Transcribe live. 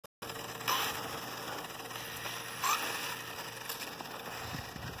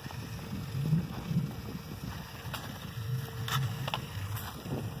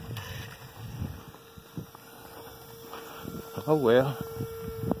Oh well.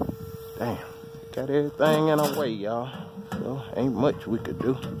 Damn. Got everything in our way, y'all. So ain't much we could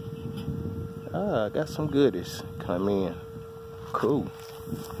do. I got some goodies come in. Cool.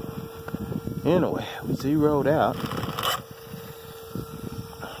 Anyway, we zeroed out.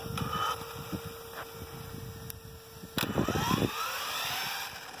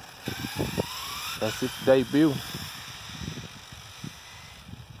 That's its debut.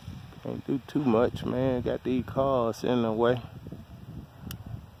 Can't do too much, man. Got these cars in the way.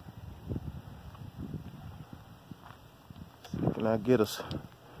 See, can I get a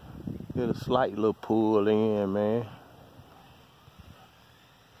slight little pull in, man?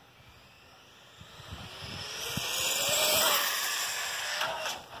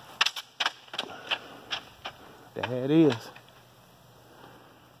 There it is.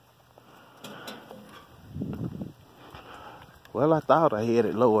 Well, I thought I had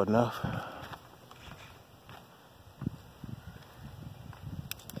it low enough.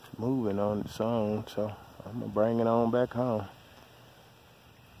 It's moving on its own, so I'm gonna bring it on back home.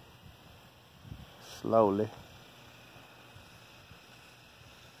 Slowly.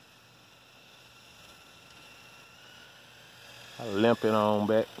 I limp it on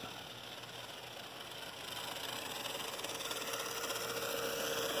back.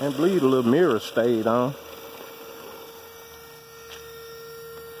 Can't believe the little mirror stayed on.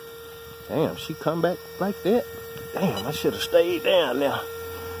 Damn, she come back like that? Damn, I should have stayed down there.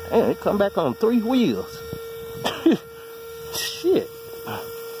 Damn, it come back on 3 wheels. Shit. I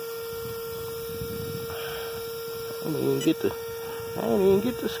didn't even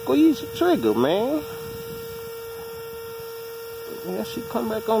get to squeeze the trigger, man. Yeah, she come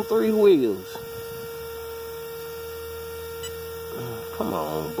back on 3 wheels. Come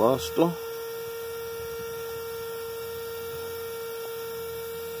on, Buster.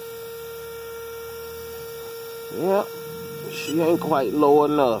 Yep, she ain't quite low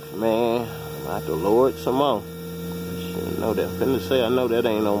enough, man. I have to lower it some more. I know that. Finna say I know that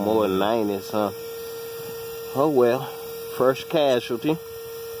ain't no more than 90 something. Oh well, first casualty.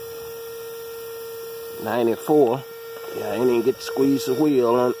 94. Yeah, I ain't even get to squeeze the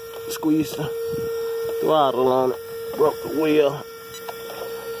wheel on, squeeze the throttle on it. Broke the wheel.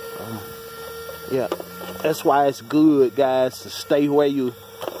 Yeah, that's why it's good, guys, to stay where you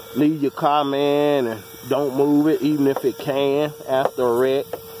leave your car, man, and don't move it, even if it can, after a wreck.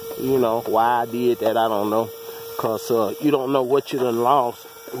 You know, why I did that, I don't know. Because you don't know what you done lost,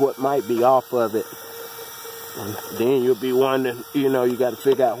 what might be off of it. And then you'll be wondering, you know, you got to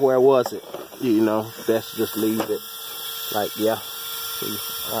figure out where was it. You know, best just leave it. Like, yeah. See,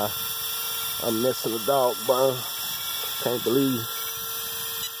 I'm missing a dog bone. Can't believe.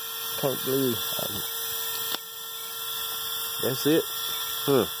 That's it.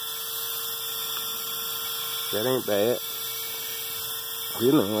 That ain't bad.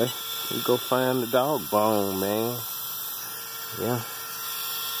 Anyway, we go find the dog bone, man. Yeah.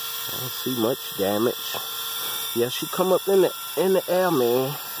 I don't see much damage. Yeah, she come up in the air,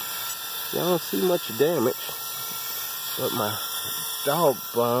 man. Yeah, I don't see much damage. But my dog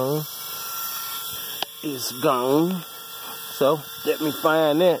bone is gone. So let me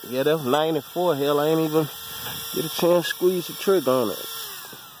find that. Yeah, that was 94. Hell, I ain't even get a chance to squeeze the trigger on it.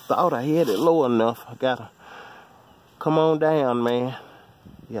 Thought I had it low enough. I gotta come on down, man.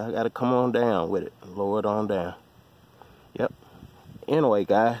 Yeah, I gotta come on down with it. Lower it on down. Yep. Anyway,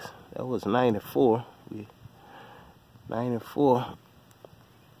 guys, that was 94. 94.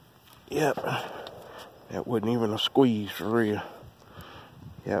 Yep. That wasn't even a squeeze for real.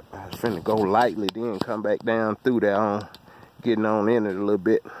 Yep, I was finna go lightly, then come back down through there on. Getting on in it a little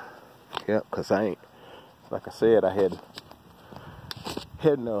bit. Yep, because I ain't, like I said, I hadn't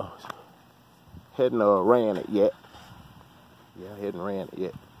ran it yet. Yeah, I hadn't ran it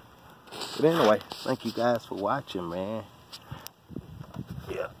yet. But anyway, thank you guys for watching, man.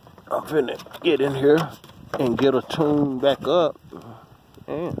 Yeah, I'm finna get in here and get a tune back up.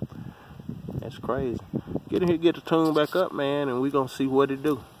 Man, that's crazy. Get in here, get the tune back up, man, and we gonna see what it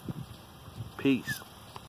do. Peace.